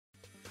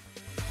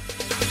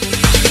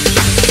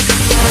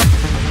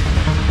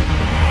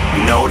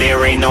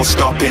there ain't no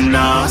stopping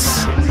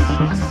us.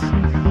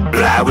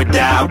 Fly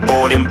without a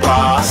boarding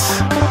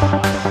pass.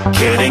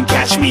 Couldn't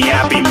catch me,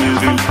 I'll be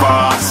moving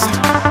fast.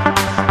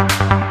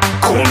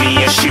 Call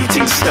me a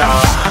shooting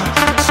star.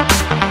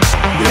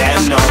 Let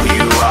 'em know who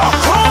you are.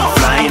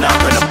 Flying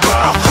up in a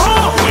bar.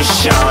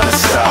 Wish on a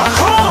star.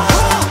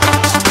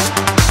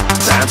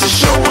 Time to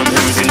show 'em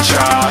who's in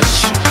charge.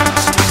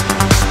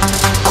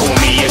 Call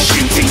me a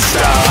shooting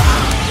star.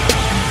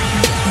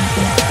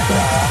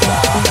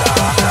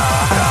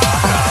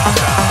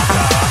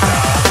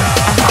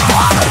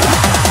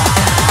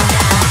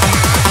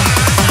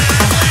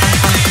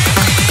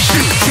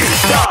 Shooting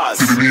stars.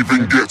 Didn't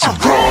even get to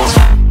cross.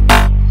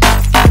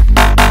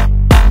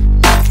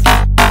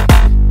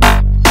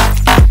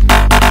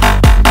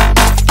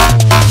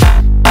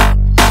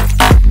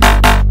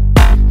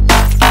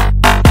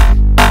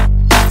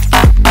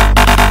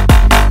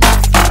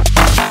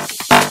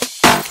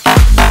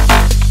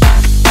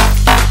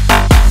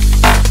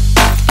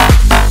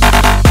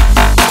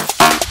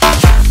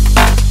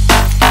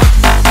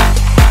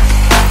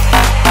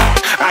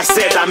 I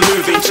said I'm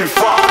moving too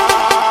far.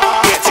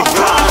 Get to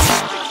glass.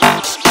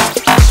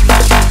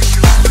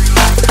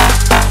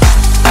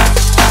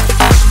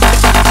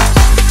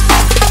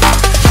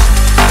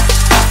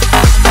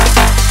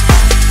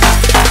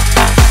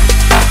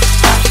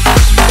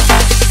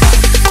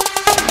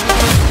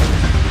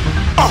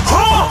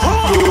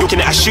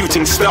 Looking at a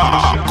shooting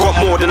star. Got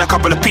more than a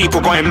couple of people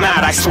going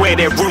mad. I swear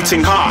they're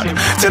rooting hard.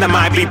 Tell them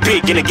I'd be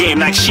big in the game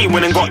like she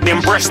went and got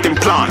them breast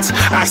implants.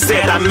 I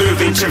said I'm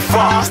moving too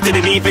fast.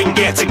 Didn't even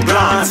get to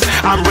glance.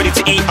 I'm ready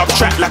to eat up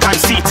track like I'm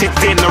seated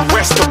in a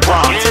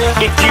restaurant.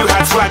 If you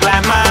had swag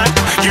like mine,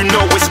 you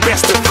know it's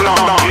best to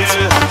flaunt.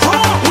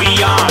 We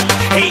aren't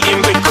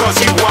hating because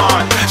you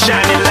aren't.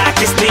 Shining like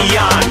it's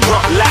neon.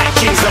 Rock like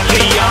kings of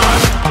Leon.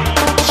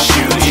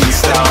 Shooting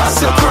stars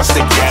across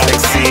the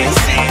galaxy.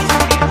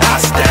 I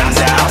stand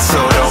out, so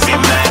don't be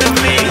mad at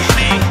me.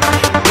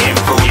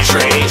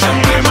 Infiltrate, I'm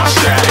with my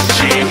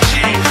strategy.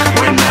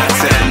 When I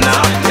turn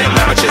up, them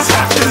amateurs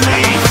have to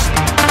leave.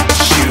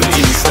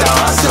 Shooting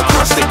stars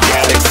across the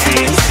galaxy.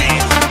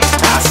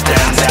 I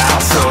stand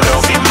out, so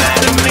don't be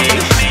mad at me.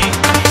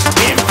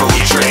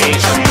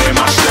 Infiltrate, I'm with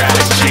my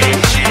strategy.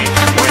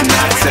 When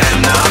I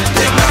turn up,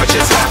 them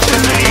amateurs have to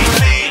leave.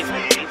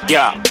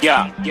 Yeah,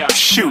 shooting. Yeah,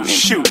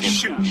 shooting.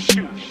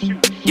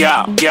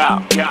 Yeah,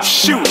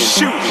 shooting.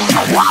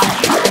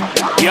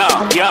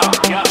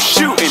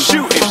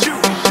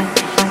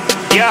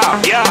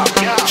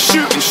 Yeah,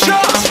 shooting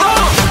shots.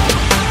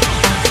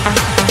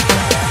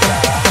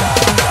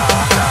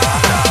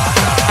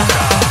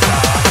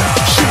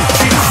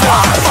 Shooting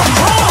stars.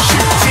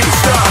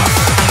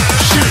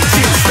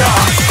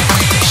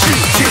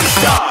 Shooting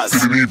stars.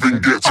 Didn't even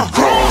get to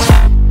cross.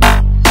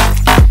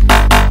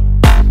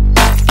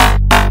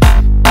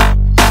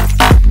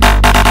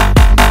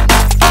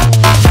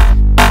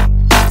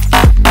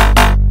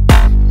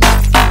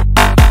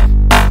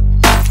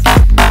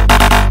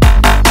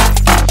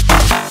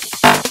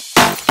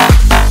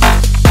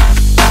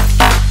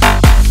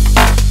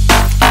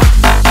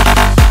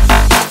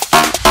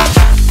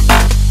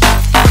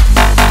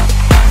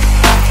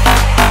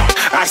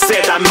 I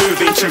said I'm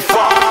moving too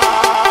far.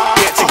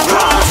 Get to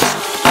glass.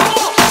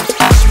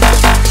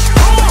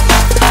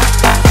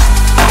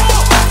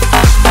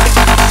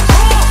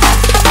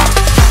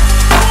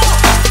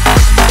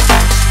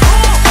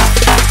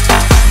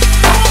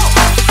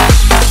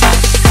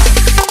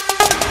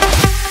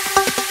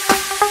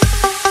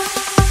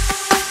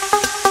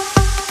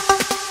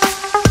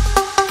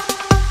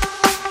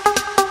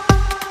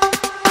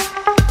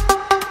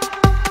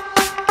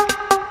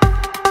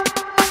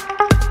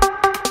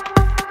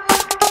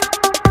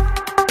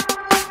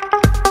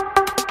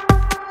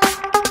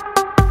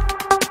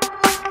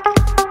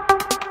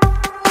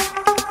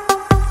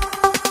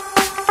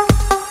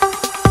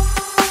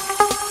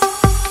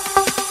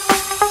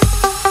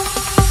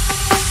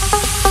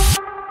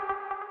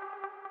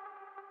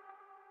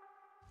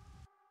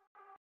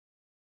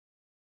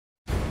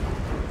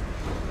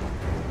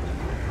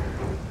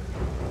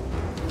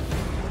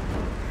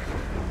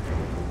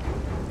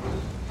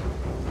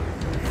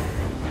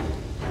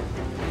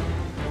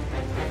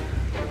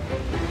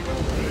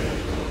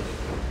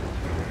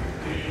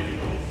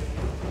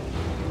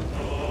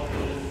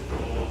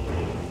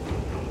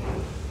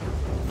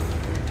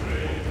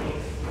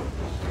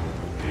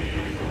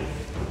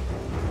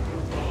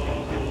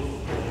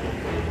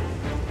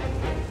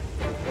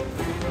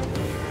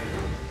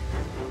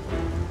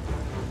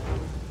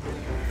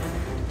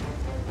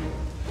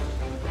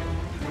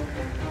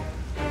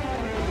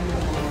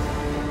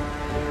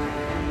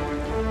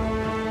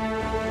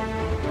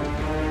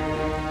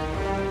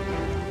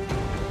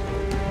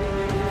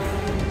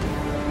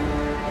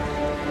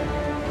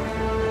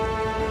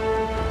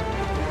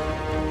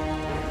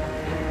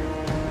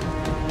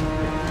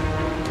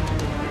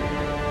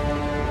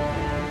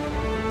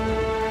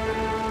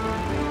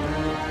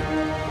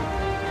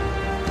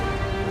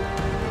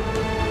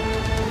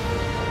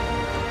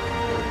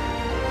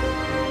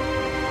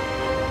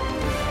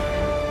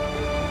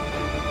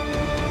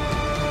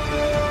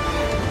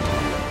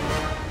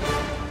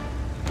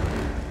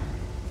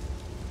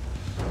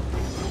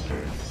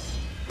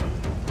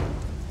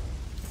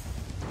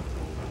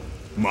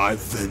 My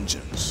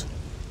vengeance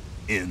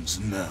ends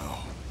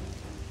now.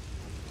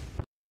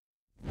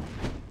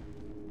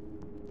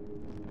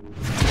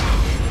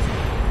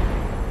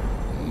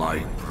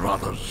 My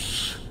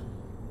brothers,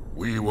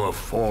 we were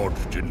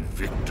forged in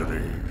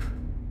victory.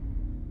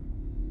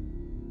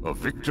 A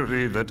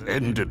victory that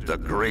ended the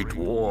Great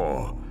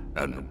War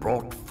and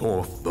brought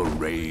forth the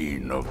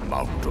reign of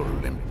Mount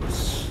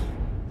Olympus.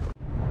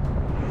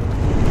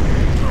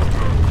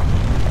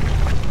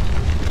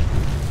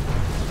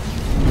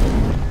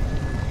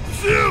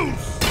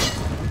 Zeus!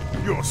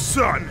 Your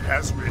son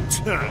has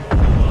returned.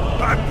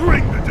 I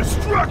bring the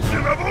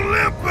destruction of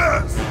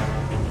Olympus!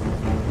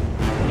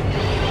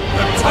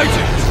 The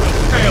Titan